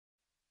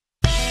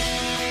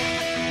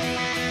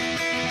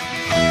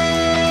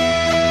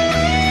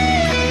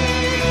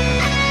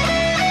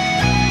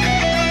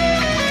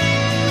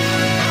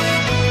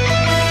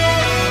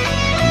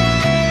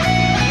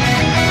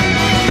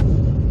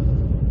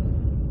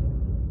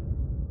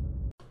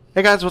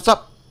Hey guys, what's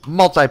up?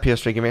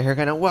 MultiPSthreegamer here,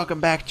 and welcome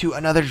back to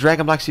another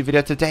Dragon Block C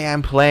video. Today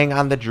I'm playing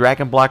on the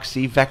Dragon Block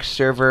Vex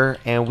server,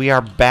 and we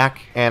are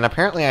back. And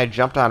apparently I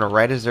jumped on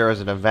right as there was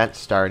an event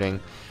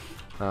starting.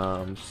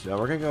 So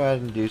we're gonna go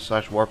ahead and do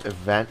 /warp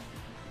event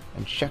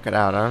and check it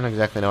out. I don't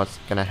exactly know what's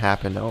gonna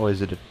happen. Oh,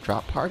 is it a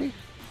drop party,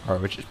 or are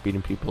we just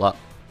beating people up?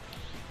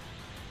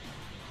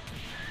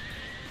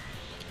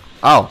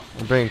 Oh,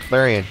 we're bringing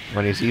FLAREON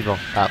when he's evil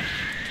up.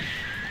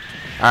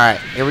 All right,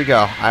 here we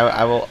go.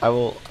 I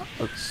will.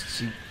 Let's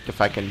see if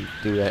I can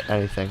do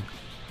anything.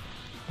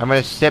 I'm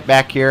gonna sit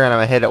back here and I'm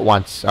gonna hit it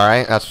once. All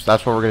right, that's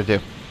what we're gonna do.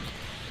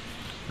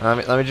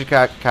 Let me just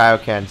got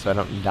Kaioken so I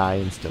don't die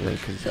instantly,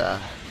 cause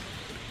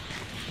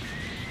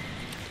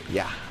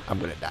yeah, I'm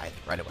gonna die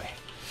right away.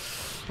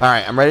 All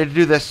right, I'm ready to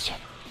do this.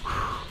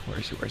 Where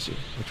is he? Where is he?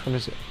 Which one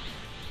is it?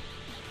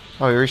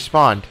 Oh, he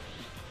respawned.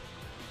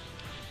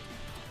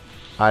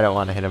 I don't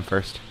want to hit him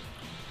first.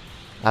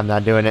 I'm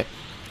not doing it.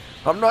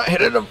 I'm not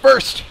hitting him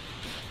first.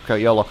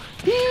 Okay, YOLO.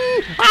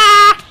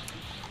 Ah!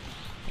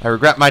 I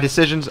regret my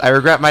decisions. I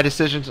regret my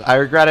decisions. I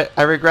regret it.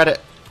 I regret it.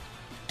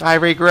 I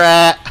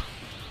regret.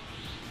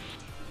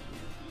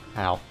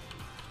 Ow.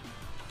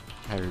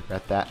 I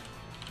regret that.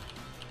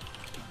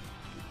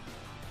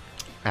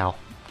 Ow.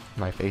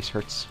 My face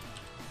hurts.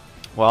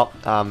 Well,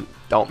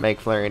 don't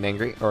make FLAREON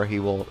angry or he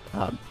will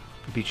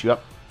beat you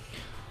up.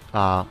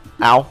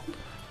 Ow.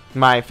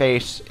 My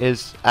face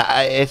is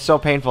it's so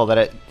painful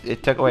that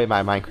it took away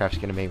my Minecraft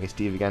skin and made me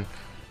Steve again.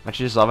 Don't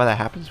you just love how that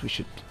happens? What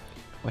should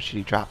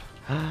he drop?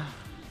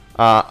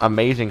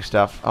 Amazing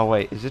stuff. Oh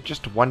wait, is it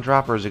just one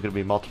drop or is it gonna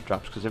be multiple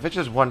drops? Because if it's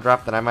just one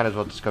drop, then I might as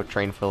well just go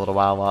train for a little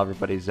while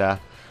everybody's out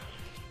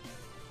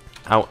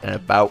and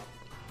about.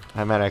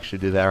 I might actually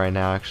do that right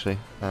now. Actually,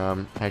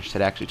 I just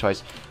said actually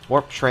twice.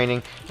 Warp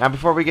training. Now,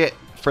 before we get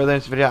further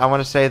into this video, I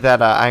want to say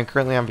that I'm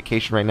currently on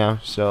vacation right now,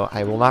 so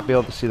I will not be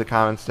able to see the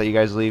comments that you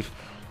guys leave.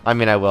 I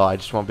mean, I will. I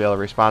just won't be able to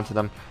respond to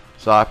them.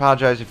 So I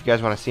apologize if you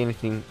guys want to see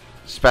anything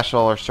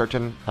special or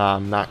certain.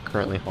 I'm not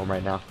currently home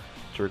right now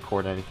to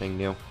record anything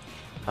new.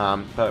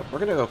 But we're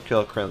going to go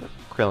kill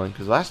Krillin,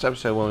 because last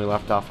episode when we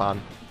left off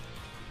on,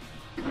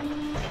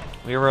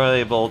 we were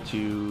able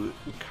to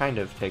kind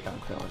of take on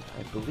Krillin.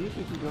 I believe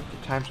we can go up to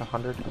times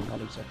 100. I'm not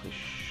exactly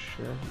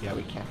sure. Yeah,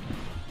 we can.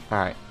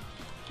 Alright.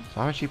 So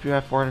how much TP do I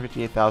have?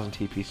 458,000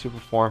 TP. Super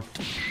form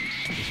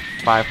is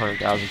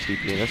 500,000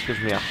 TP. And this gives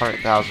me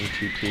 100,000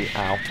 TP.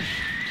 Ow.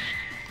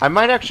 I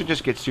might actually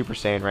just get Super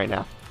Saiyan right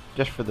now,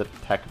 just for the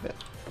heck of it.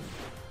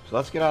 So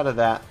let's get out of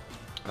that,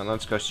 and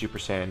let's go Super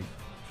Saiyan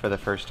for the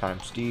first time.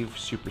 Steve,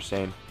 Super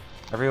Saiyan.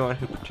 Everyone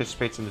who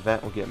participates in the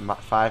event will get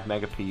 5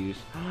 Mega PUs.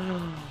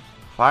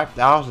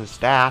 5,000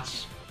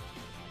 stats.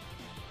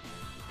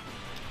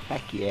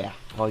 Heck yeah.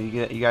 Well,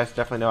 you guys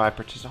definitely know I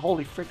participate.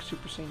 Holy frick,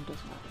 Super Saiyan does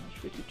not damage.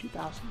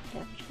 52,000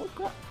 damage. Holy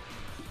crap.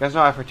 You guys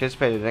know I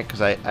participated in it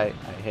because I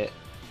hit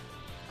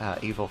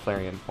evil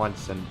FLAREON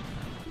once, and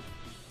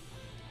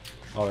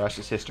all the rest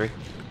is history.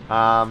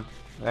 I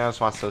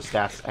just want those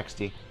stats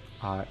XD.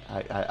 I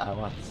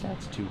want the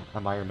stats too.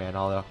 I'm Iron Man,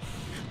 although,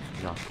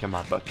 you know, come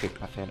on, butt kick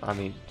my fan. I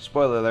mean,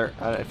 spoiler alert,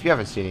 if you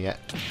haven't seen it yet.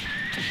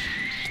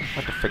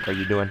 What the frick are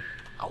you doing?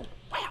 Oh,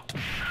 wow.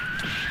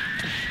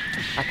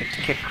 I could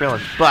kick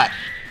Krillin's butt.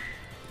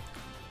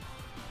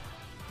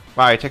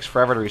 Wow, it takes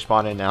forever to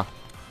respawn in now.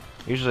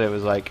 Usually it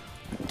was like,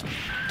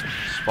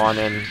 spawn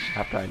in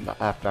after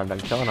I'm done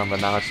killing him,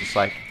 but now it's just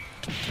like,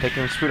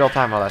 taking sweet old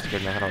time. Oh, that's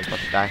good, man. I don't about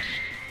to die.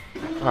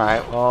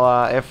 Alright,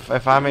 well,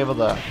 if I'm able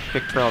to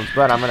kick Krillin's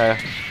butt, I'm gonna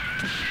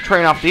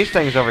train off these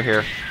things over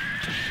here.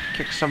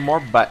 Kick some more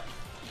butt.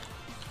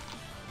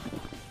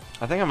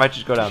 I think I might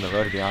just go down the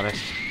road, to be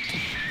honest.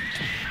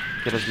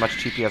 Get as much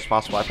TP as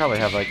possible. I probably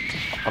have like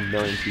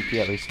 1,000,000 TP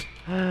at least.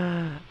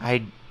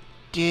 I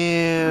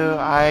do.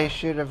 I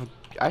should have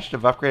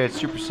upgraded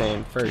Super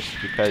Saiyan first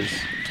because,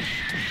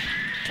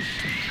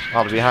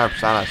 well, to be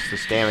 100% honest,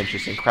 this damage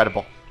is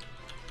incredible.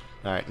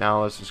 Alright,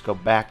 now let's just go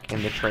back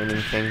into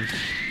training things.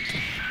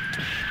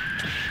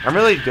 I'm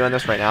really doing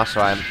this right now,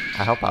 so I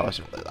hope I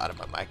wasn't really loud in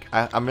my mic.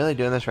 I'm really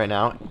doing this right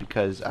now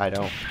because I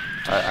don't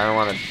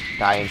want to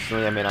die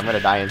instantly. I mean, I'm gonna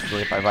die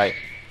instantly if I fight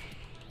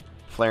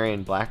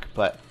FLAREON Black,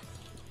 but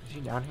is he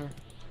down here?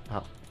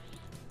 Oh,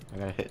 I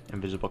gotta hit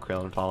Invisible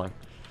Krillin falling.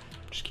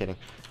 Just kidding.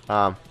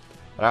 But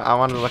I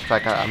want to look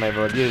like I'm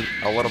able to do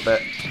a little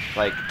bit,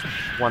 like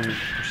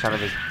 1% of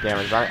his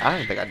damage. I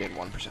don't think I did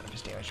 1% of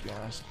his damage, to be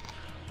honest.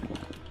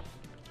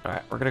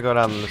 Alright, we're gonna go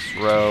down this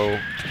row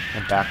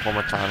and back one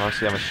more time. I want to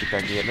see how much TP I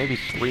can get. Maybe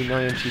 3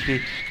 million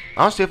TP.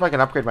 I want to see if I can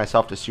upgrade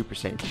myself to Super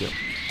Saiyan 2.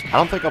 I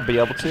don't think I'll be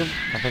able to.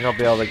 I think I'll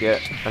be able to get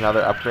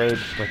another upgrade,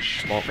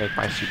 which won't make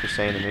my Super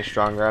Saiyan any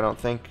stronger, I don't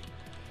think.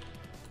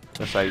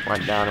 Unless I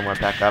went down and went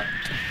back up.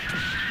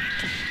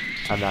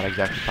 I'm not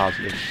exactly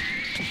positive.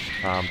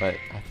 But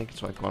I think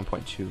it's like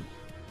 1.2.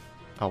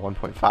 Oh,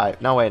 1.5.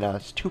 No, wait, no,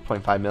 it's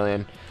 2.5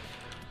 million.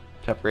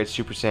 To upgrade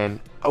Super Saiyan.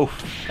 Oh,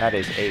 that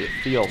is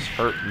feels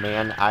hurt,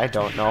 man. I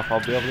don't know if I'll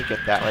be able to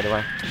get that right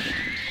away.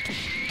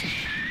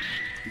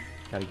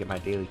 Gotta get my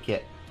daily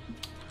kit.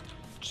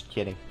 Just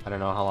kidding. I don't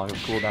know how long the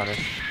cooldown is.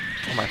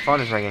 Oh, my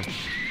phone is ringing.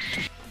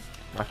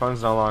 My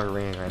phone's no longer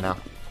ringing right now.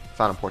 It's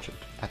not important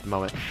at the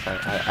moment. So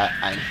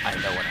I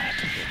know what I have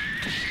to do.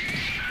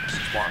 This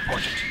is more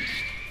important.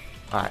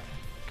 Alright.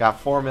 Got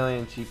 4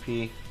 million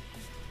TP.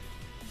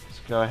 Let's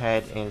go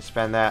ahead and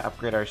spend that.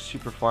 Upgrade our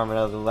super farm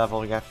another level.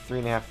 We got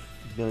 3.5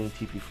 million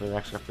TP for the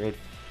next upgrade.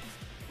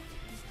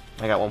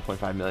 I got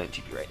 1.5 million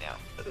TP right now.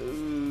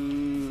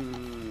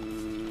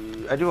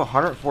 I do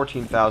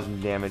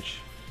 114,000 damage.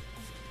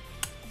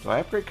 Do I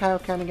upgrade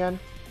Kaioken again?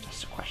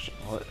 That's the question.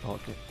 Will it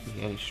get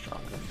me any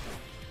stronger?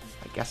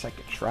 I guess I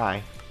could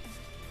try.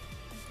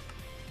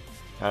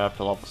 Got up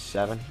to level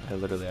 7. I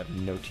literally have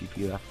no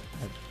TP left.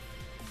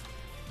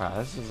 Wow,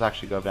 this is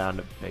actually go down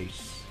to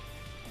base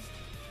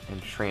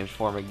and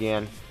transform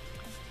again.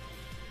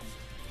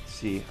 Let's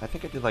see, I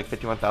think I did like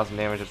 51,000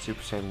 damage at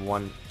Super Saiyan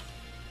 1.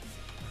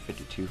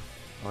 52.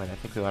 Oh wait, I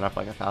think we went up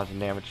like 1,000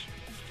 damage.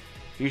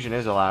 Fusion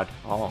is allowed.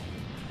 Oh,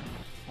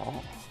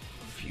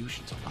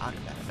 fusion's allowed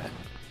in that event.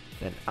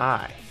 Then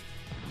I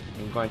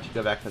am going to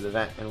go back to the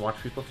event and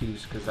watch people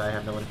fuse because I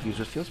have no one to fuse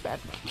with. Feels bad.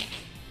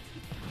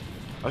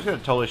 I was gonna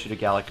totally shoot a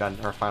Gallic gun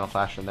or a Final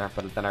Flash in there,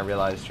 but then I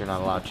realized you're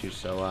not allowed to,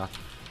 so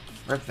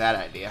rip that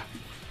idea.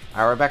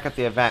 Alright, we're back at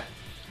the event.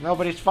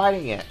 Nobody's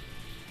fighting it.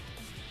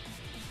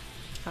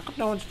 How come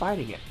no one's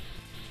fighting it?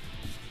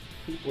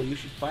 People, you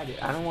should fight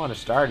it. I don't want to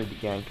start it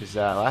again because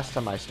last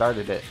time I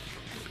started it.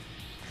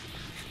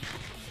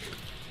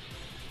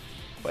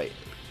 Wait.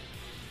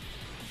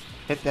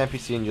 Hit the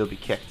NPC and you'll be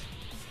kicked.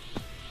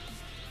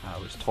 I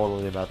was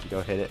totally about to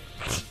go hit it.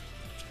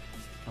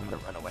 I'm gonna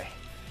run away.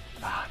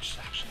 Just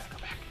actually gotta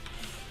go back.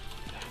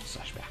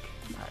 Slash back.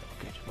 Alright,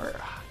 we're good.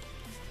 We're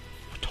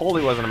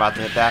totally wasn't about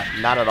to hit that.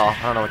 Not at all.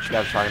 I don't know what you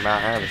guys are talking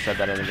about. I never said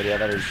that in the video.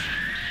 That is,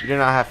 you do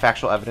not have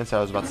factual evidence that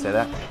I was about to say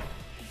that.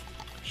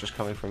 It's just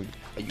coming from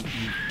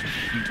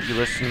you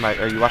listen to my,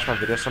 or you watch my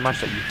video so much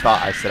that you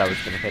thought I said I was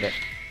gonna hit it.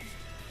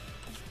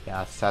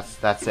 Yeah,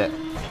 that's it.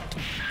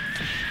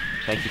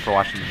 Thank you for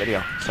watching the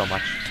video so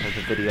much.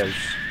 The videos,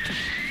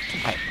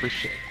 I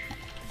appreciate it.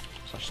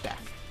 Slash stack.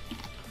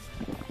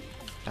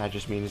 That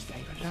just means that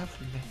you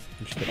love me.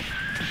 I'm just kidding.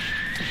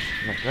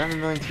 Do I have a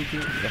million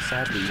TP? Yes,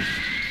 I do.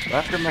 But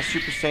after my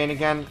Super Saiyan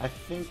again, I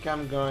think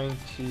I'm going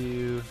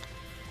to.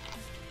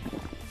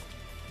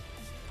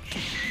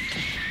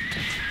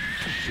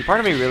 See, part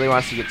of me really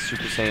wants to get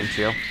Super Saiyan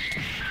 2.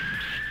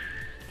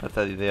 But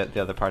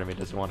the other part of me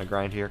doesn't want to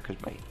grind here because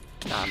my.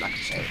 Nah, I'm not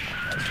gonna say it.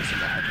 That's just a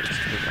bad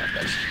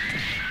idea.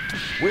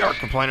 We aren't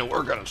complaining.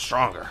 We're getting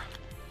stronger.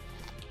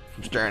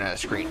 I'm staring at a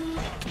screen.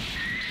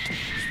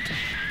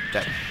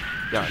 Dead.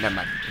 No, never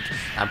mind.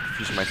 I'm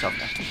confusing myself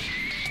now.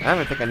 I don't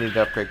even think I need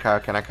to upgrade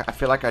Kaioken. I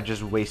feel like I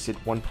just wasted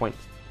 1 point.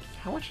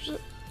 How much was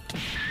it?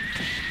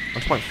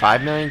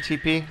 1.5 million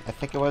TP, I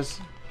think it was.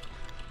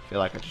 I feel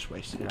like I just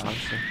wasted it,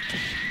 honestly.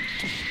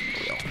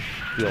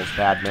 Feels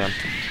bad, man.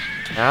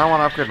 And I don't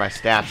want to upgrade my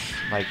stats,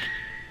 like,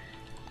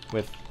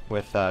 with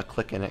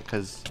clicking it,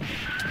 because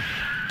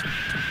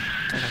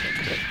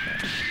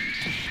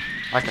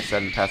like I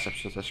said in past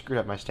episodes, I screwed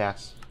up my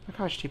stats. Look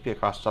how much TP it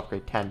costs to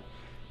upgrade 10.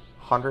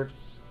 100?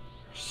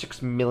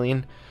 6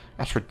 million?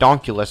 That's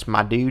redonkulous,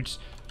 my dudes.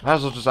 Might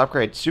as well just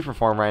upgrade Super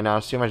Form right now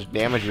and see how much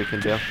damage we can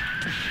do.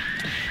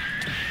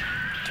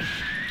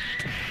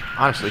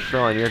 Honestly,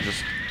 Krillin, you're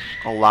just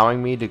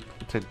allowing me to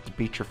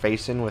beat your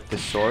face in with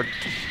this sword.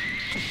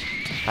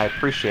 I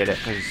appreciate it,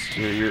 because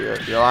you're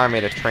allowing me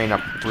to train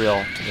up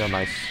real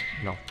nice,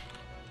 you know,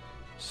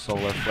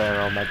 Solar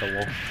FLAREON Mega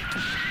Wolf.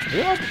 Are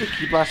you allowed to do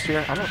Ki Blast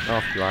here? I don't know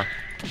if you are.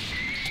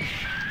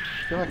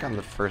 I feel like on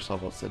the first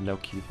level it said no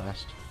Ki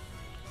Blast.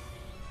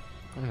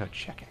 I'm gonna go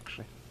check,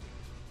 actually.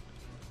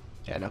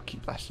 Yeah, no Ki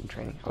Blast in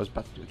training. I was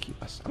about to do a Ki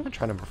Blast. I'm gonna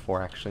try number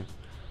 4, actually.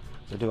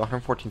 So do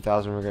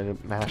 114,000. We're gonna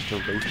Master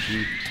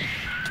Roshi.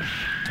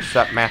 What's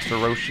up, Master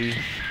Roshi?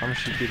 How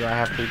much TP do I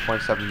have?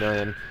 3.7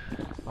 million.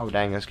 Oh,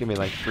 dang, that's giving me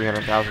like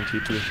 300,000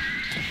 TP.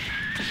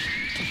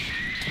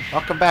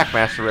 Welcome back,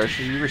 Master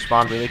Roshi. You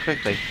respawn really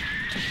quickly.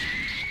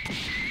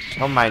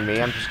 Don't mind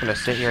me. I'm just gonna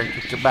sit here and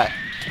kick your butt.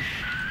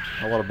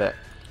 A little bit.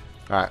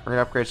 Alright, we're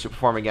gonna upgrade Super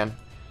Form again.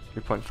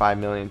 3.5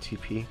 million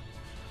TP.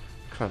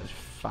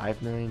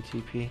 5 million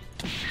TP.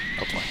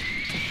 Oh boy.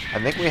 I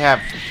think we have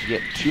to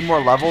get 2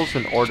 more levels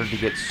in order to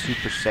get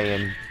Super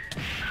Saiyan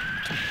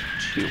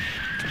 2.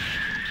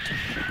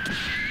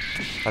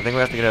 I think we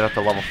have to get it up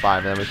to level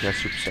 5 and then we can have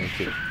Super Saiyan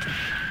 2.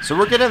 So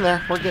we're getting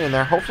there. We're getting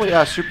there. Hopefully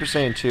Super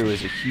Saiyan 2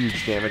 is a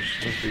huge damage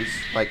increase.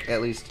 Like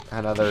at least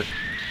another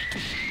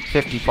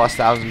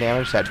 50,000+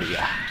 damage. That'd be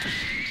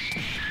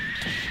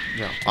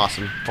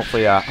awesome.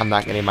 Hopefully I'm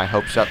not getting my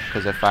hopes up,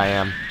 because if I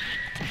am,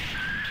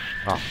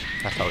 oh,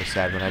 that's always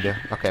sad when I do.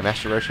 Okay,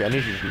 Master Roshi, I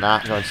need you to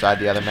not go inside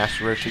the other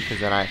Master Roshi, because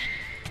then I'm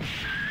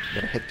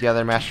going to hit the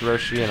other Master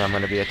Roshi and I'm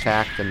going to be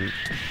attacked, and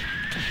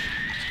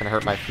it's going to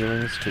hurt my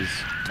feelings, because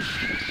I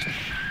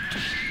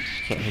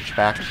can't hit you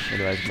back,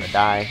 otherwise I'm going to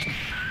die.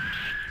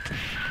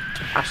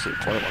 Actually,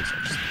 the corner ones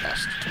are just the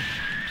best.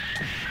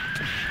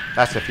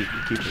 That's if you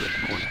can keep him in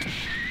the corner.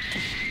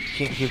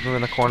 Can't keep him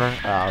in the corner,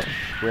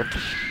 rip.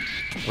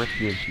 Rip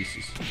you in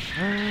pieces.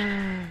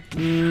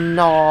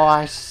 No,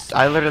 I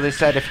literally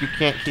said if you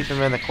can't keep him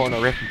in the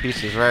corner, rip in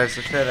pieces. Right as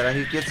I said that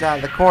he gets out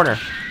of the corner.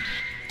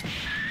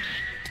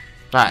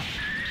 Alright.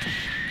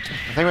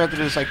 I think we have to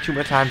do this like 2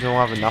 more times and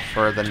we'll have enough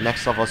for the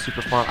next level of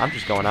super form. I'm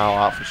just going all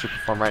out for super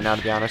form right now,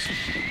 to be honest.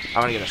 I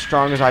want to get as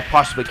strong as I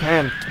possibly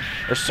can.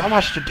 There's so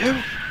much to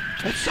do.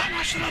 It's so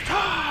much at a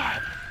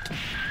time.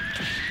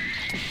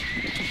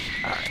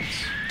 Alright.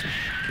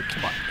 Kick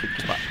your butt, kick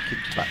your butt, kick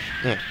your butt.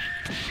 Yeah.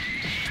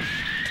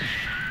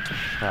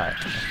 Alright, I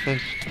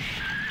think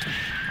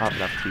I'll have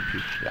enough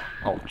TP. Yeah.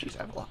 Oh, jeez,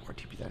 I have a lot more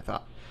TP than I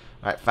thought.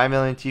 Alright, 5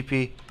 million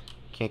TP.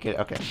 Can't get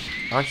it. Okay.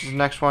 How much is the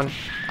next one?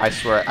 I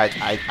swear,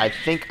 I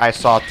think I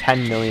saw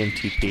 10 million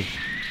TP.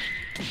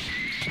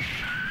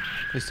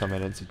 Please tell me I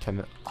didn't see 10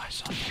 million. Oh, I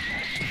saw 10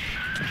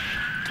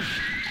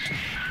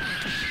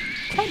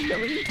 million. 10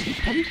 million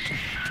TP?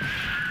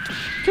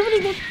 Do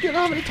you know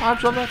how many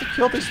times I'm going to have to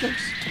kill these things?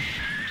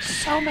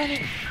 So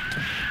many.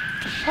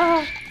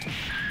 Ah.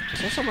 Is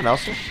there someone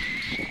else here?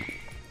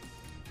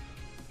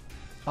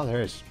 Oh,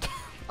 there is.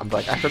 I'm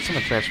like, I heard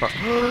someone transform.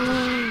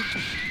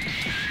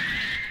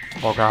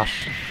 Oh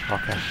gosh.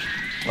 Okay.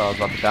 Well, I was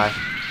about to die.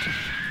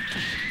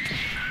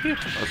 Phew.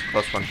 That was a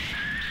close one.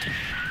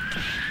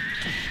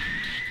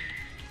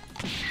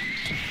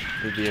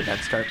 Did the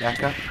event start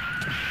back up?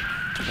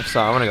 If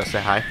so, I'm gonna go say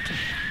hi.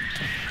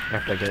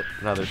 After I get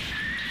another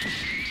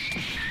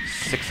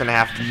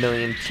 6.5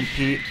 million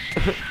TP.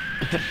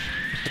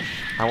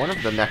 I wonder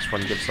if the next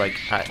one gives like...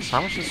 Alright, so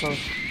how much does those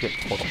get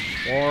total?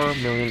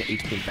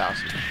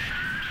 4,018,000.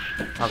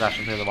 Oh gosh,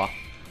 I'm hitting the wall.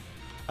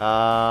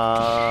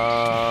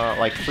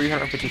 Like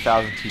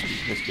 350,000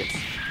 TP this gets.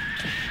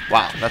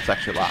 Wow, that's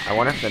actually a lot. I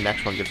wonder if the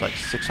next one gives like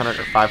 600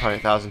 or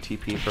 500,000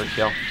 TP per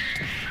kill.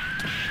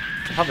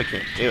 Probably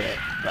can't do it,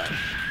 but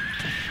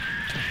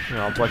you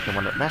know, boy can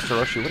wonder. Master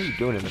Roshi, what are you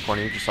doing in the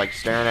corner? You're just like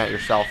staring at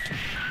yourself.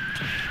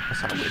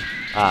 That's not weird.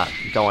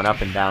 Going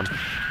up and down.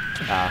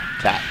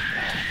 That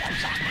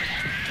was awkward.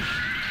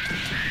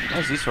 Why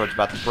is Z-Sword's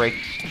about to break?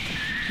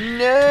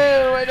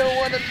 No, I don't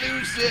want to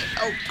lose it.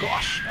 Oh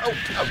gosh. Oh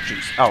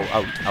jeez. Oh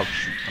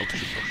shoot.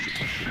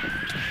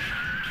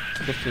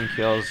 15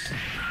 kills,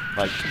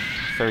 like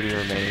 30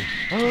 remaining.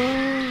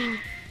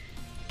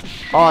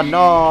 Oh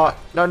no.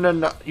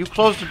 No. You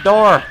closed the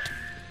door.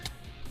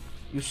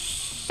 You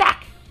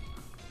suck.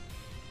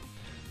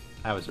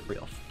 That was a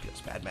real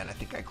feels bad, man. I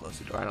think I closed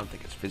the door. I don't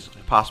think it's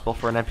physically possible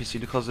for an NPC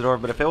to close the door,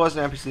 but if it was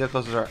an NPC that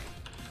closed the door,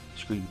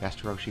 screw you,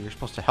 Master Roshi. You're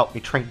supposed to help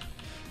me train,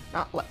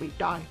 not let me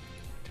die.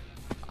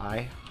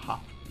 I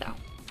hop now.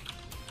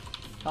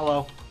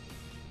 Hello.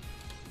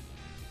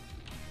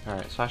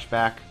 Alright, slash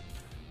back.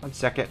 1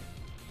 second.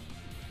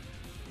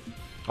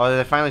 Oh, did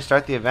they finally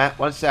start the event?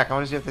 1 sec. I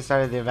want to see if they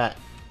started the event.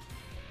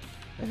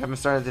 They haven't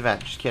started the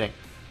event. Just kidding.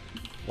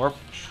 Warp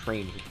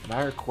training. Am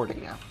I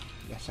recording now?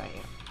 Yes, I am.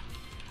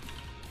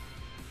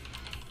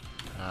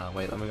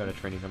 Wait, let me go to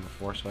training number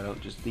 4 so I don't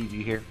just leave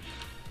you here.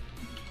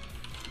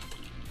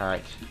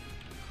 Alright.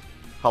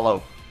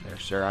 Hello there,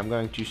 sir. I'm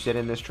going to sit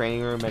in this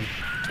training room and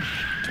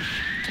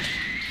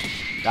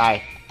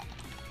die.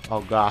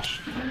 Oh gosh.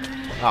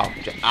 Oh,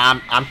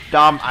 I'm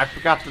dumb. I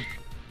forgot to.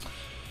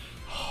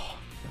 Oh,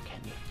 look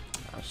at me.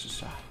 Let's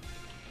just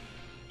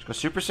go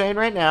Super Saiyan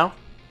right now.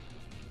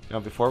 Now,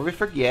 before we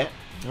forget,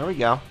 there we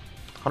go.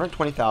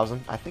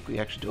 120,000. I think we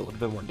actually do a little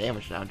bit more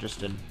damage now.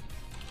 Just in.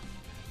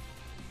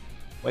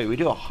 Wait, we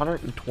do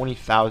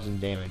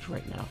 120,000 damage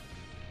right now.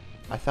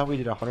 I thought we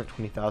did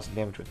 120,000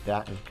 damage with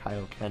that and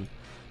Kaioken.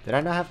 Did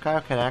I not have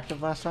Kaioken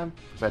active last time?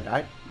 Because I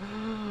died?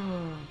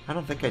 I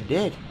don't think I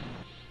did.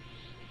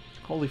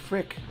 Holy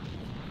frick.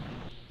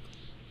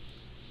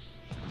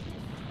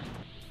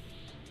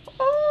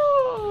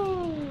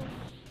 Oh!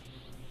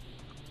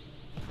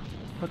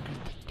 Look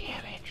at the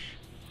damage.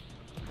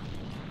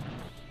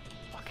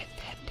 Look at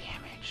that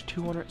damage.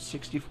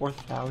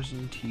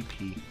 264,000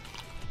 TP.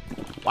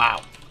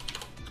 Wow.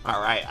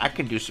 Alright, I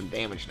can do some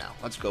damage now.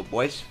 Let's go,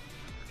 boys.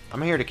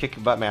 I'm here to kick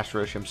your butt, Master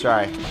Roshi. I'm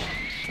sorry.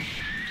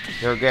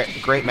 You're a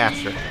great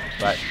master,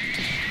 but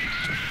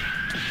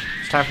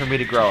it's time for me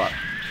to grow up.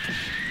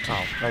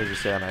 Oh, why did you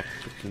say that? My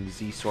freaking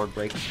Z-Sword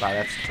breaks. Wow,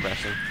 that's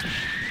depressing.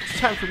 It's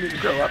time for me to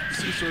grow up.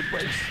 Z-Sword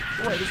breaks.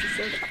 Why does it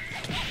say that?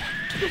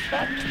 Feels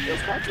bad.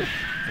 Feels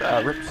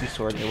bad. Rip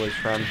Z-Sword. It was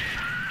from.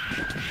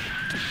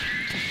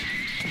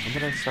 I'm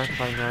gonna start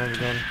playing on it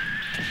again.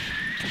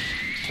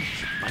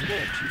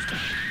 Monday or Tuesday?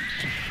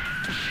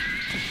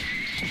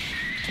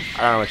 I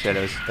don't know which day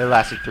it was. It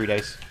lasted 3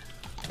 days.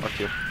 Or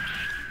 2.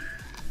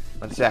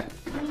 1 sec.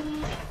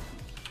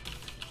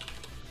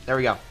 There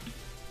we go.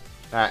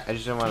 Alright, I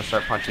just didn't want to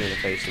start punching you in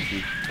the face if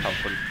you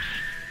teleport.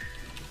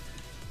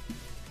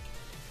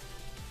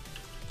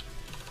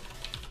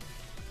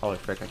 Holy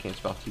frick, I can't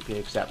spell TP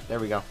except. There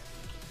we go.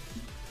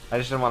 I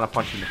just didn't want to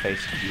punch you in the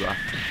face if you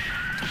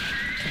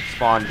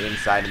spawned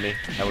inside of me.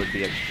 That would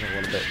be a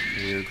little bit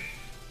weird.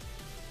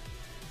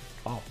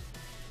 Oh.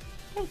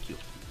 Thank you.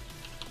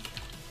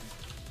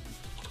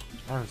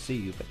 I don't see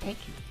you, but thank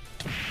you.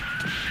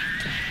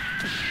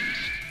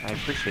 I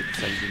appreciate the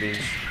senzu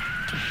beans.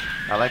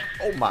 I like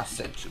my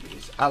senzu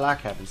beans. I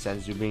like having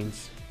senzu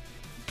beans.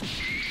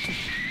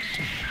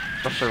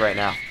 Especially right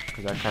now,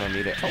 because I kind of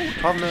need it. Oh,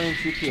 12 million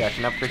TP. I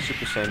can upgrade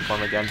Super Saiyan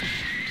form again.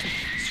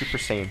 Super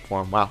Saiyan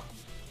form. Wow.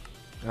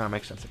 That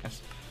makes sense, I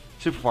guess.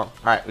 Super form.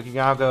 Alright, we can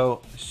now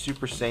go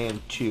Super Saiyan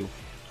 2.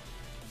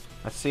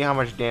 Let's see how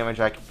much damage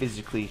I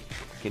physically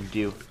can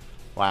do.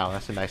 Wow,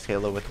 that's a nice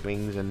halo with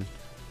wings and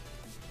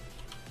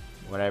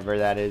whatever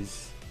that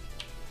is.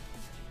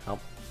 Oh,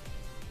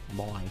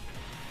 boy.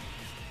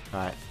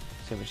 Alright,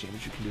 see how much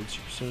damage you can do in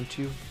Super Saiyan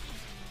 2.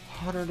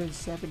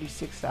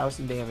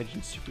 176,000 damage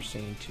in Super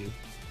Saiyan 2.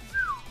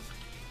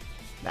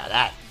 Now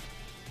that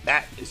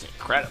is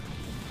incredible.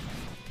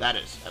 That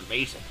is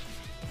amazing.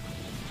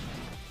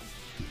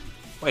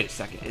 Wait a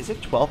second, is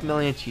it 12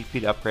 million TP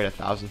to upgrade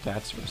 1,000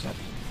 stats, or is that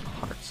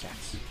 100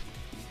 stats?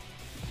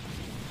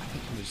 I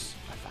think it was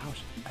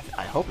 1,000.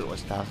 I hope it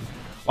was 1,000.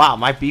 Wow,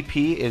 my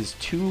BP is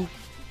 2.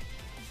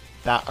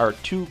 I don't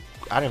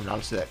even know how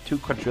to say that. 2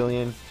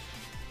 quadrillion,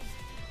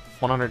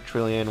 100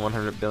 trillion,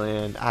 100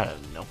 billion. I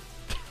don't know.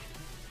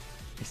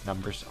 These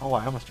numbers. Oh,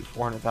 I almost do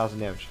 400,000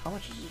 damage. How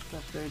much is this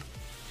upgrade?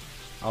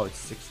 Oh, it's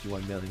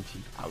 61 million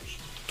TP. Ouch.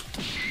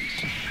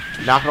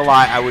 Not gonna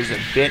lie, I was a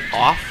bit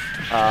off.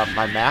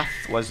 My math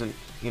wasn't,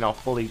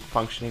 fully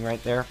functioning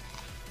right there.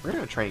 We're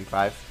gonna go training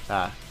 5.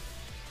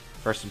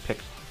 First and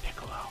Piccolo.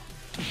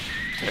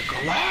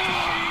 Piccolo!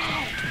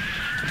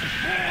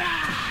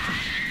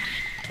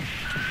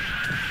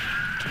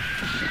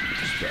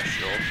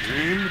 Special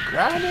Green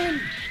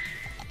Cannon!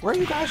 Where are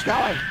you guys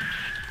going?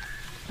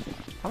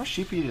 How much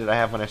TP did I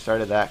have when I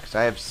started that? Because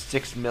I have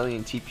 6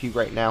 million TP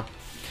right now.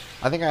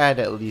 I think I had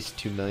at least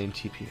 2 million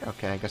TP.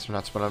 Okay, I guess we're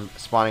not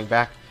spawning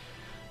back.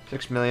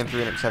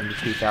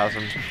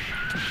 6,372,000.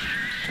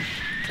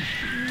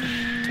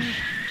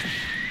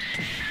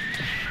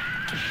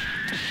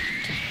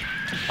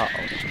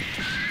 Uh-oh.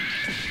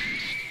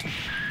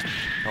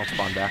 Don't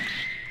spawn back.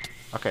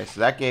 Okay,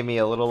 so that gave me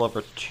a little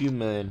over 2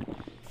 million.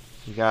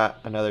 You got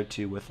another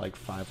 2 with like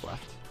 5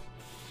 left.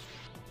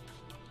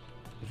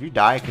 If you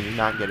die, can you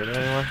not get it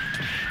anymore?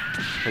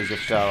 Because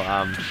if so,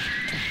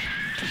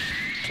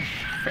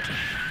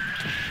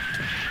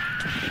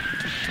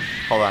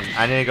 hold on,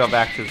 I need to go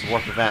back to this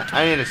warp event.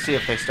 I need to see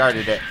if they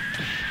started it.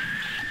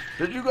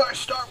 Did you guys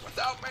start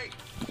without me?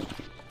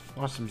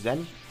 Want some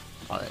Zen?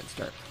 Oh, they didn't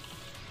start.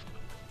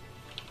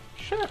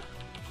 Sure.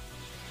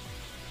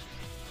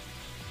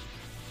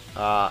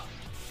 Up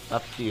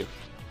to you.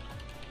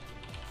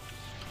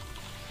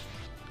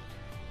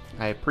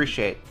 I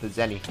appreciate the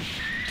Zenny.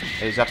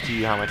 It is up to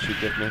you how much you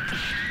give me.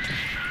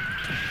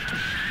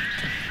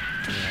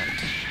 Yeah.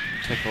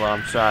 Piccolo,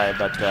 I'm sorry,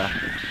 but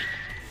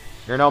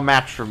you're no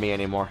match for me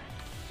anymore.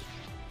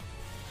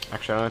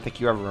 Actually, I don't think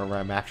you ever were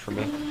a match for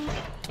me. I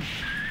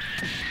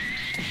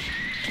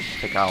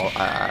think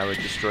I would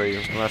destroy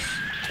you unless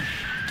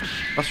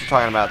we're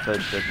talking about the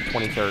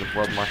 23rd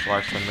World Martial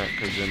Arts Tournament,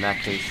 because in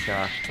that case,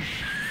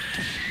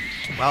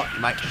 well, you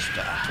might just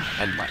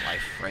end my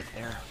life right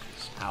there.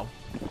 Ow.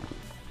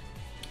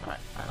 Alright,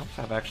 I don't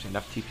have actually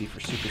enough TP for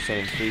Super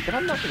Saiyan 3, but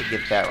I'm not going to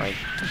get that right.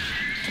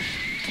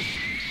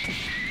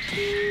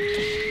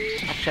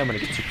 Actually, I'm going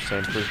to get Super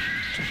Saiyan 3.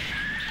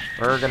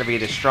 We're going to be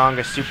the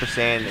strongest Super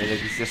Saiyan in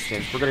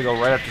existence. We're going to go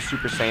right up to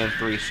Super Saiyan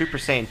 3. Super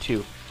Saiyan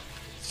 2.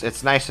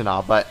 It's nice and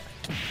all, but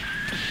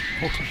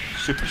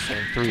Super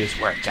Saiyan 3 is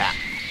where it's at.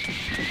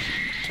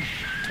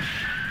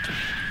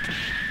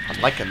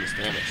 I'm liking this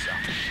damage, though.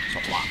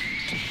 It's a lot.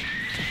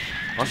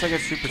 Once I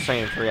get Super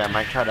Saiyan 3, I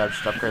might try to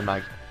just upgrade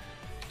my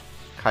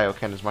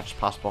Kaioken as much as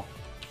possible.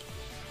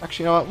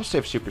 Actually, you know what? We'll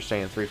save Super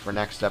Saiyan 3 for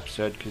next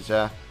episode, because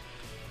I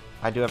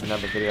do have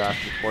another video I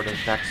have to record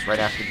next, right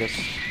after this.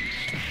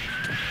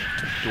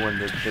 Doing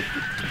the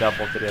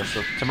double video.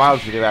 So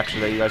tomorrow's video,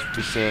 actually, that you guys will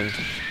be seeing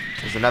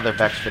is another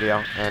Vex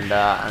video. And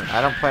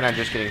I don't plan on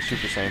just getting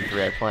Super Saiyan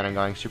 3. I plan on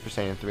going Super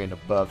Saiyan 3 and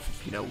above,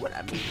 if you know what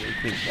I mean.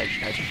 Wink, nudge,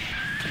 nudge.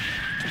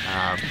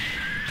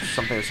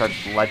 Something that starts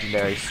with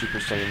legendary Super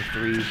Saiyan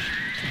 3.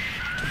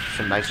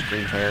 Some nice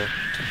green hair.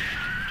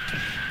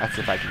 That's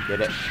if I can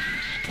get it.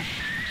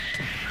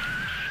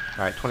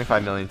 Alright,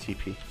 25 million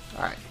TP.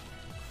 Alright.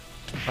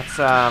 Let's,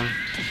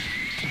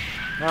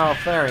 no,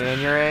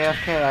 FLAREON, you're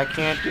AFK. I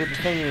can't do the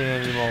thingy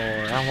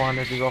anymore. I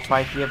wanted to go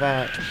fight the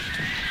event.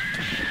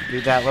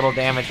 Do that little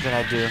damage that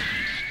I do.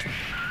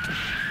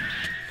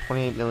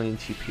 28 million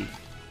TP.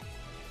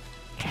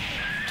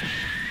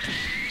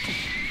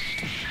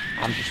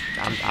 I'm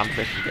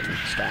freaking getting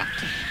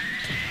stacked.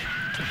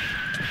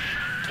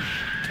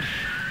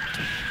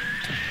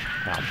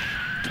 Wow.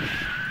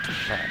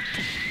 Alright.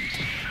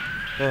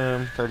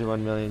 Boom,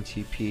 31 million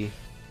TP.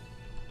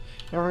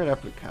 Now we're gonna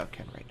upgrade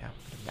Kaioken right now.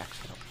 Max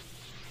it up.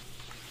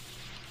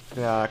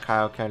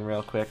 Kaioken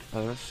real quick.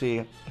 Let's see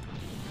if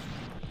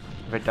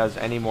it does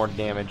any more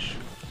damage.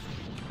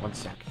 1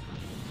 sec.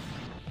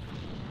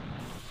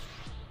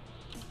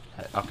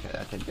 Okay,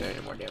 that didn't do any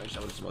more damage.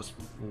 That was the most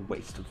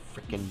waste of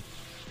freaking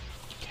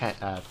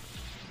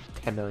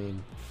 10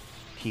 million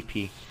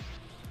TP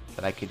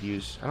that I could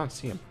use. I don't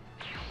see him.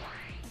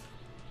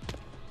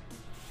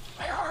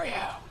 Where are you?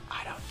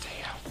 I don't see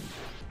him.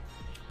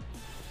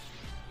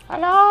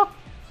 Hello?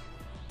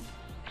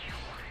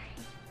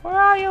 Where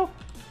are you?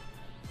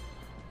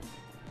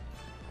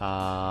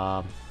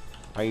 Are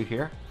you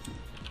here?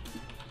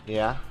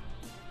 Yeah.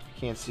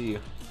 Can't see you.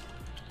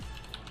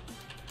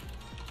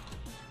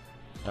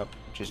 Oh,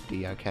 just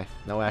D. Okay,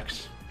 no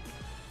X.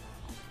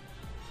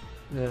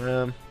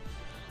 No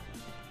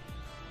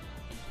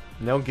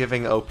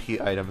giving OP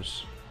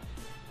items.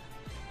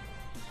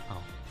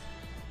 Oh.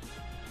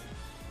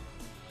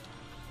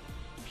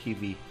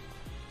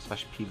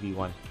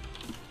 PV/PV1.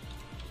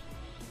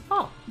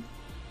 Oh.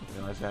 Didn't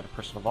realize I had a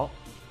personal vault.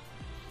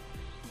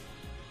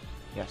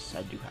 Yes,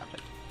 I do have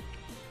it.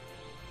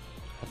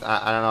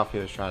 I don't know if he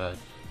was trying to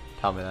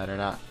tell me that or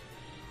not.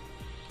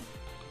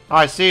 Oh,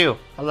 I see you.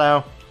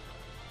 Hello.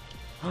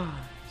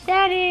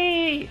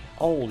 Zenny!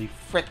 Holy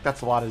frick, that's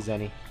a lot of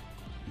Zenny.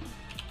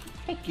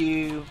 Thank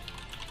you.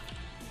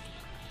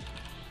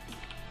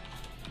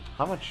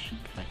 How much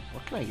can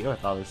what can I get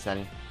with all this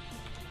Zenny?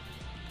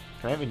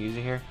 Can I even use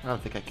it here? I don't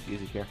think I could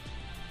use it here.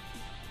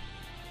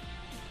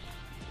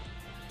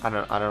 I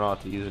don't know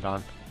what to use it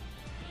on.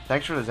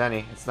 Thanks for the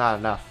Zenny. It's not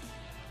enough.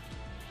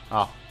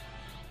 Oh.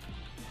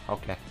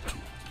 Okay.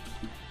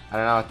 I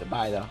don't know what to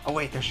buy though. Oh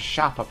wait, there's a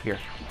shop up here.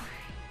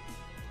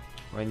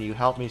 When you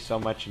help me so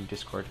much in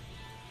Discord.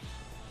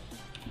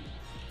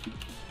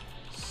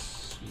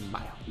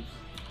 Smile.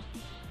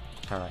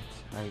 Alright,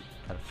 I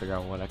gotta figure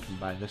out what I can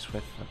buy this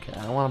with. Okay,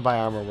 I don't want to buy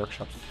armor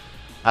workshops.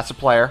 That's a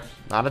player,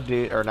 not a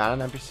dude, or not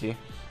an NPC.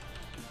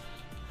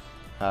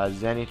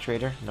 Zenny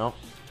trader, nope.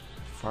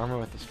 Farmer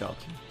with the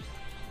skeleton.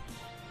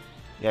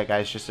 Yeah,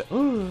 guys, just I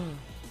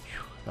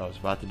was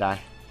about to die.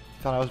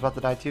 Thought I was about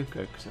to die too?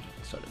 Good, because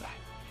so did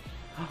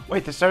I.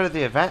 Wait, they started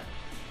the event?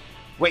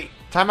 Wait,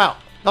 time out.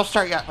 Don't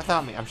start yet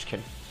without me. I'm just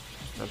kidding.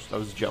 That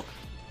was a joke.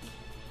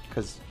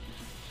 Because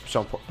I'm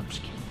so important. I'm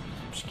just kidding.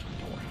 I'm just kidding.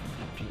 Don't worry.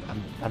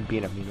 I'm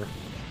being a meaner.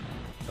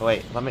 Oh,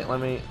 wait, let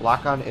me.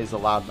 Lock on is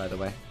allowed, by the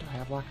way. Do I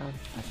have lock on?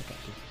 I think I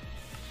do.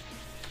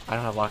 I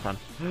don't have lock on.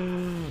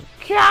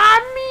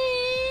 Kami!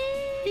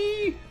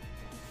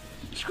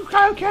 Screw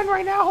Kyle Ken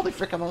right now. Holy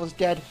frick, I'm almost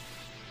dead.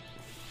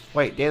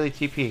 Wait, daily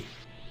TP.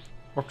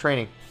 Warp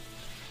training.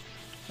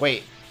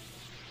 Wait.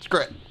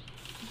 Screw it.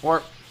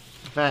 Warp.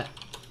 Event.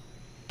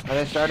 Are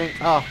they starting?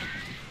 Oh.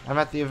 I'm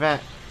at the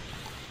event.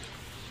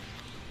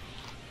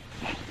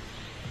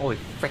 Holy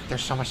frick,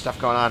 there's so much stuff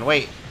going on.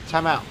 Wait.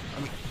 Time out.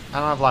 I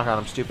don't have lock on.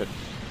 I'm stupid.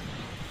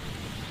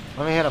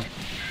 Let me hit him.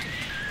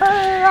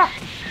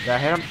 Did I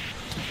hit him?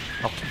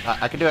 Oh,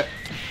 I can do it.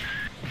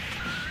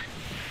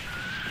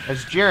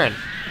 It's Jiren.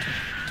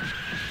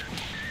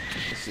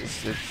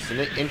 It's an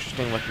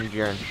interesting looking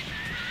Jiren.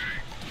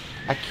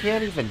 I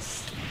can't even.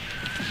 Just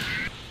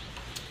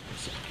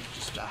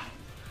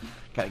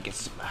gotta get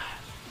some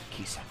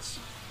key sense.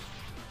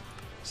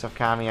 So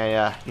Kami,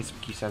 I need some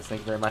key sense.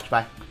 Thank you very much.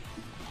 Bye.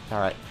 All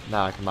right,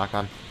 now I can lock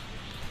on.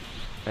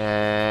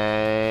 And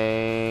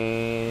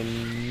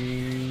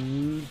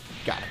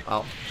got it.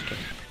 Oh, just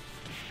kidding.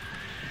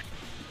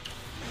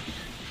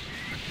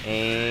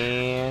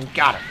 And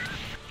got it.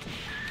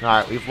 All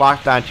right, we've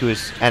locked onto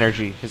his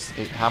energy. His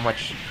how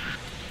much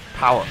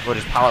power? What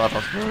his power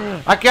levels?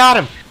 I got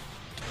him.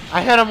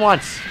 I hit him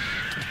once.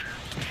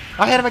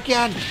 I hit him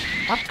again.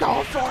 I'm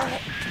going for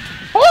it.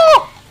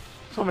 Oh!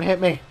 Someone hit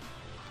me.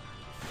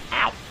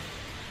 Ow.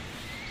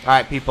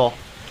 Alright, people.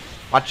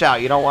 Watch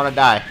out. You don't want to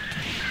die.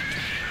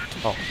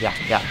 Oh,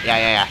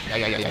 yeah.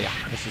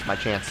 This is my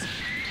chance.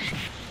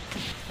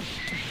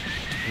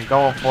 I'm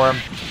going for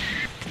him.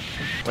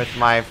 With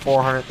my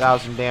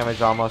 400,000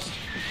 damage almost.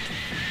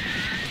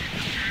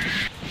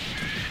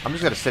 I'm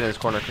just going to sit in this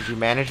corner because he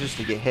manages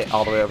to get hit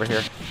all the way over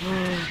here.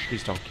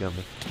 Please don't kill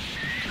me.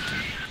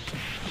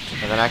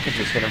 And then I can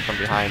just hit him from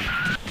behind.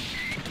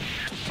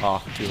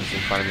 Oh, he was in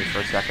front of me for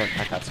a second.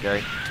 That got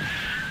scary.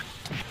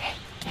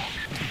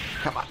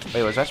 Come on.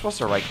 Wait, was I supposed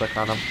to right click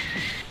on him?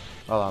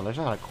 Hold on, there's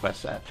not a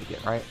quest I have to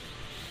get, right?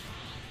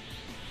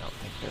 I don't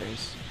think there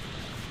is.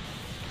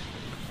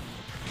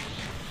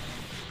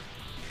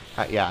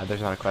 Yeah,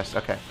 there's not a quest.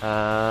 Okay.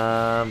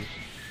 Gotta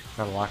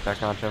lock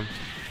back onto him.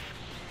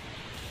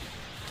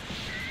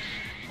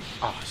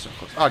 Oh, so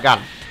close. Oh, I got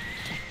him.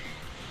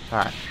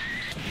 Alright.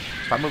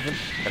 Stop moving.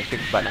 Gotta kick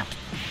his butt now.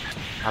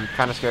 I'm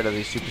kind of scared of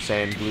these Super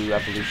Saiyan Blue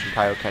Evolution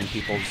Kaioken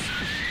peoples.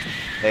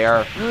 They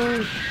are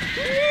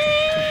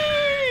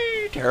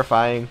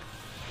terrifying.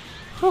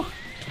 Whew.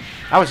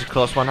 That was a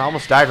close one. I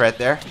almost died right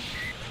there.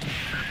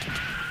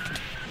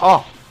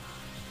 Oh.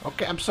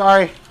 Okay, I'm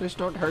sorry. Please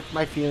don't hurt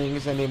my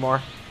feelings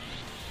anymore.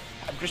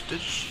 I'm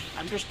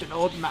just an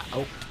old man.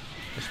 Oh,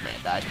 this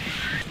man died.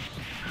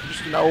 I'm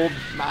just an old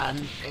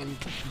man in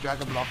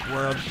Dragon Block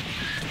world.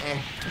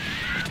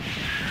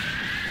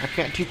 I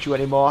can't teach you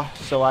anymore,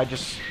 so I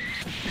just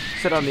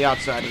sit on the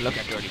outside and look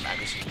at dirty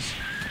magazines.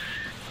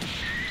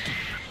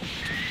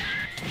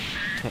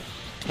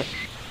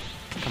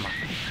 Come on.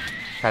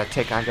 Gotta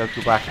take on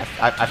Goku Black.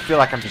 I feel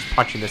like I'm just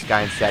punching this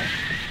guy instead.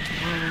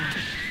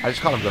 I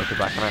just call him Goku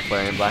Black. I'm not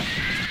FLAREON Black.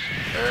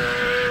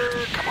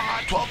 Come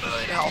on, 12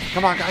 million health.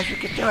 Come on, guys, you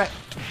can do it.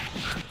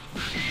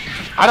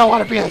 I don't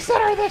want to be in the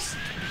center of this.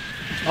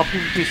 Oh,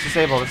 PvP's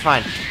disabled. It's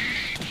fine.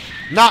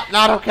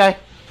 Not okay.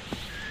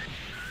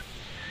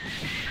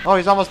 Oh,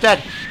 he's almost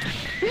dead.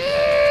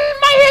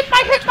 My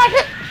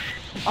hit.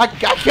 I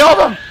killed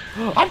him.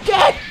 I'm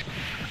dead.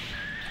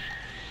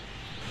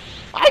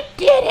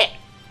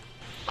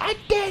 I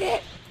did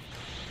it.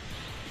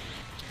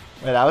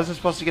 Wait, I wasn't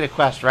supposed to get a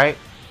quest, right?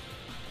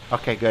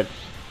 Okay, good.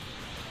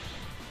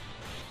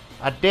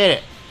 I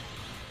did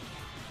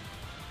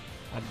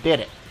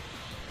it.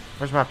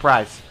 Where's my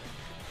prize?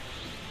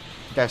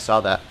 You guys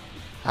saw that.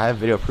 I have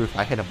video proof.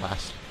 I hit him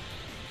last.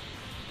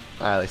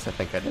 At least I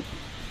think I did.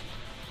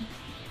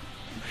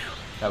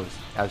 That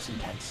was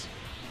intense.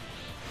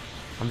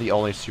 I'm the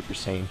only Super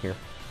Saiyan here.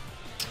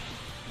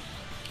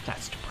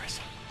 That's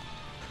depressing.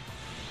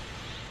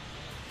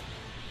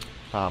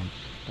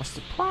 What's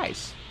the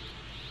prize?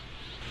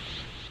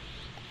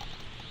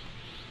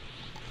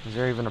 Is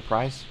there even a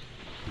prize?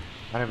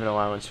 I don't even know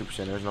why I went Super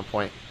Saiyan. There's no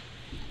point.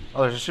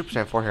 Oh, there's a Super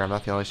Saiyan 4 here. I'm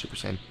not the only Super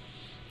Saiyan.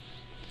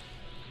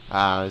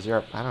 Is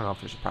there I don't know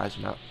if there's a prize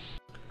or not.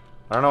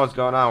 I don't know what's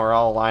going on. We're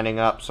all lining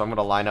up, so I'm going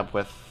to line up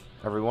with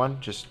everyone.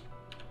 Just,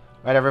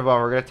 right, everyone,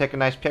 we're going to take a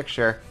nice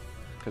picture,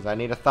 because I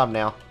need a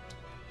thumbnail.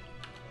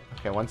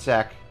 Okay, one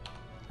sec.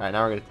 Alright,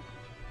 now we're going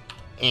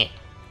to...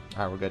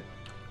 Alright, we're good.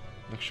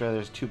 Make sure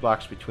there's 2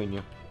 blocks between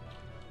you.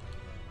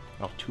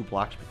 Oh, 2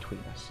 blocks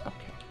between us.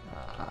 Okay.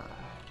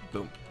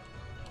 Boom.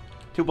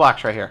 2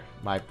 blocks right here.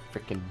 My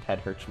freaking head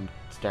hurts from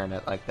staring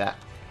at it like that.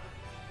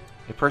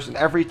 A person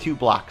every 2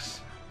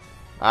 blocks.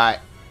 Alright,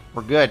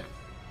 we're good.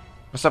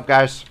 What's up,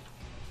 guys?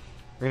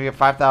 We're gonna get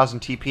 5,000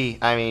 TP.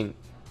 I mean,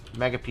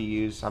 Mega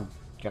PUs. I'm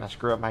gonna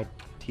screw up my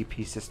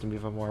TP system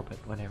even more, but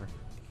whatever.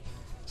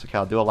 It's okay.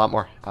 I'll do a lot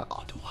more.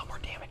 I'll do a lot more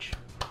damage.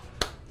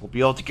 We'll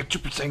be able to get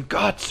Super Saiyan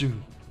God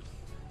soon.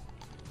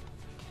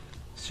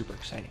 Super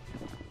exciting.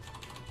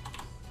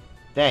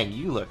 Dang,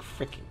 you look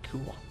freaking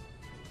cool.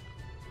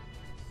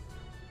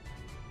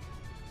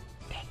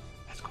 Dang,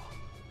 that's cool.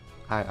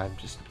 I'm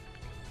just.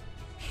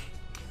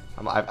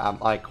 I'm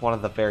like one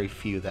of the very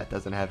few that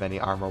doesn't have any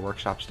armor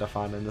workshop stuff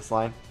on in this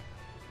line.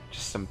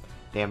 Just some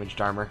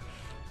damaged armor.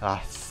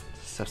 It's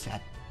so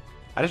sad.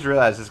 I just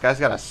realized this guy's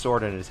got a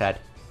sword in his head.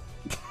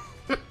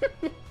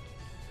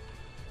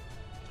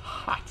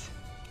 Hot.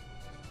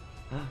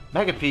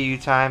 Mega PU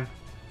time.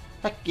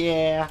 Heck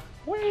yeah.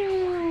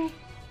 Woo.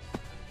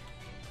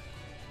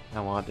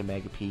 I want the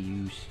Mega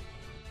PUs.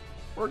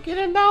 We're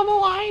getting down the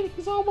line.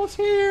 He's almost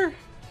here.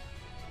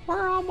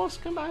 We're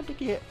almost about to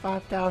get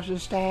 5,000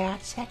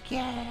 stats. Heck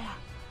yeah.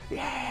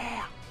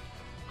 Yeah.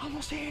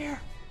 Almost here.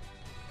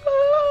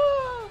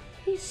 Ah,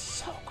 he's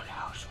so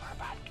close. We're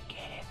about to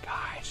get it,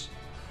 guys.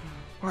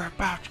 We're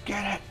about to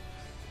get it.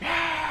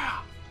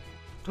 Yeah.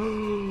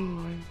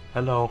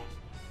 Hello.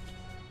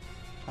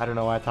 I don't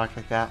know why I talked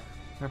like that.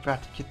 We're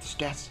about to get the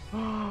stats.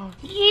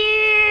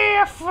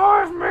 Yeah,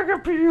 5 Mega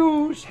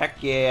PUs.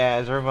 Heck yeah.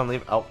 Is everyone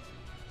leaving? Oh,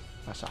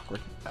 that's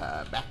awkward.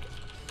 Back.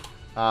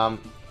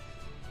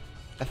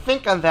 I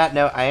think on that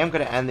note, I am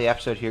going to end the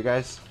episode here,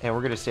 guys, and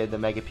we're going to save the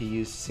Mega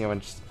PUs to see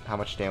how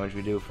much damage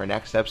we do for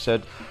next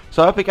episode.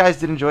 So I hope you guys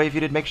did enjoy. If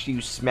you did, make sure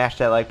you smash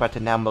that like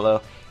button down below.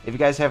 If you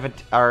guys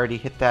haven't already,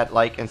 hit that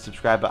like and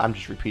subscribe, but I'm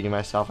just repeating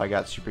myself. I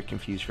got super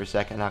confused for a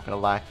second, not going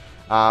to lie.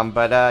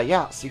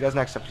 Yeah, I'll see you guys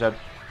next episode.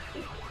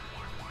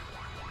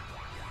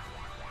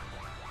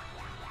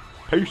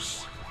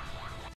 Peace.